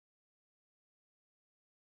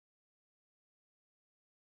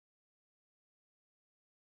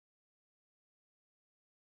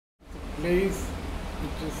place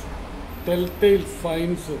which is telltale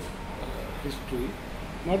signs of history,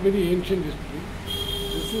 not very ancient history.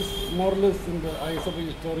 This is more or less, in the eyes of a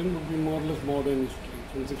historian, would be more or less modern history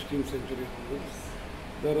from 16th century onwards.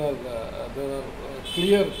 There are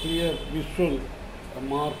clear visual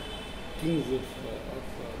markings of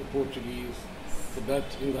the Portuguese, the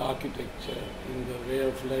Dutch in the architecture, in the way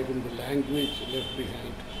of life, in the language left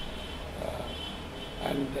behind.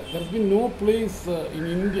 And there has been no place in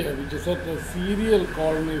India which has had a serial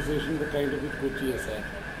colonization the kind of which Kochi has had.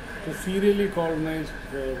 It was serially colonized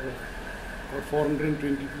for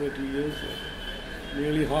 420 years,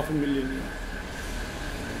 nearly 500,000 years,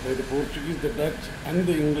 by the Portuguese, the Dutch and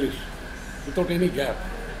the English, without any gap.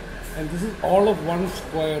 And this is all of 1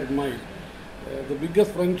 square mile. The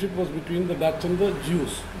biggest friendship was between the Dutch and the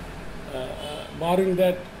Jews. Barring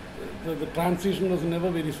that, the transition was never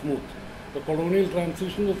very smooth. The colonial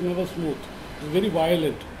transition was never smooth. It was very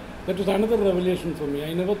violent. That was another revelation for me.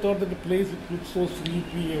 I never thought that a place which looked so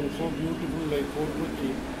sleepy and so beautiful like Fort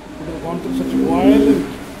Kochi could have gone through such violent,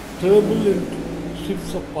 turbulent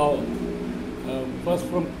shifts of power. First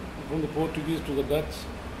from the Portuguese to the Dutch,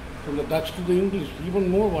 from the Dutch to the English, even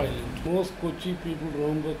more violent. Most Kochi people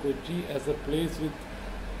remember Kochi as a place with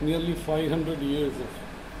nearly 500 years of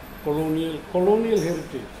colonial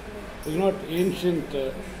heritage. It's not ancient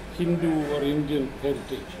Hindu or Indian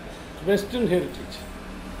heritage. It's Western heritage.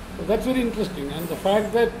 So that's very interesting. And the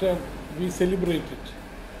fact that we celebrate it,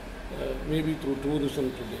 maybe through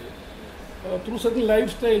tourism today, through certain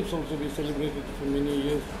lifestyles also we celebrated it for many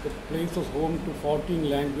years. The place was home to 14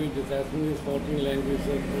 languages, as many as 14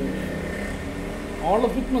 languages. All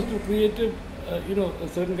of it must have created, a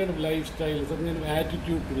certain kind of lifestyle, a certain kind of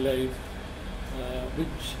attitude to life,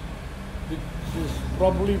 which is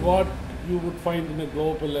probably what you would find in a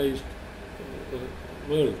globalized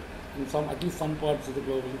world, in at least some parts of the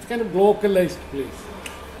globe. It's kind of localized place.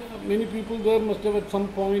 Many people there must have at some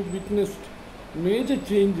point witnessed major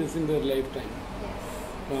changes in their lifetime,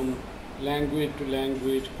 from language to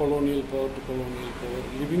language, colonial power to colonial power.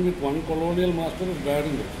 Living with one colonial master is bad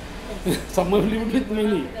enough. Some have lived with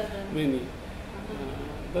many.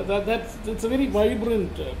 That's a very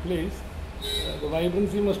vibrant place. The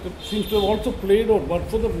vibrancy seems to have also played out, but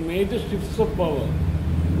for the major shifts of power,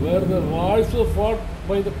 where the wars were fought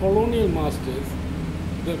by the colonial masters,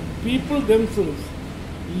 the people themselves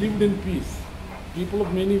lived in peace. People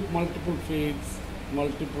of multiple faiths,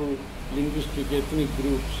 multiple linguistic, ethnic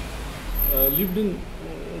groups lived in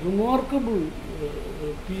remarkable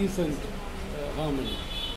peace and harmony.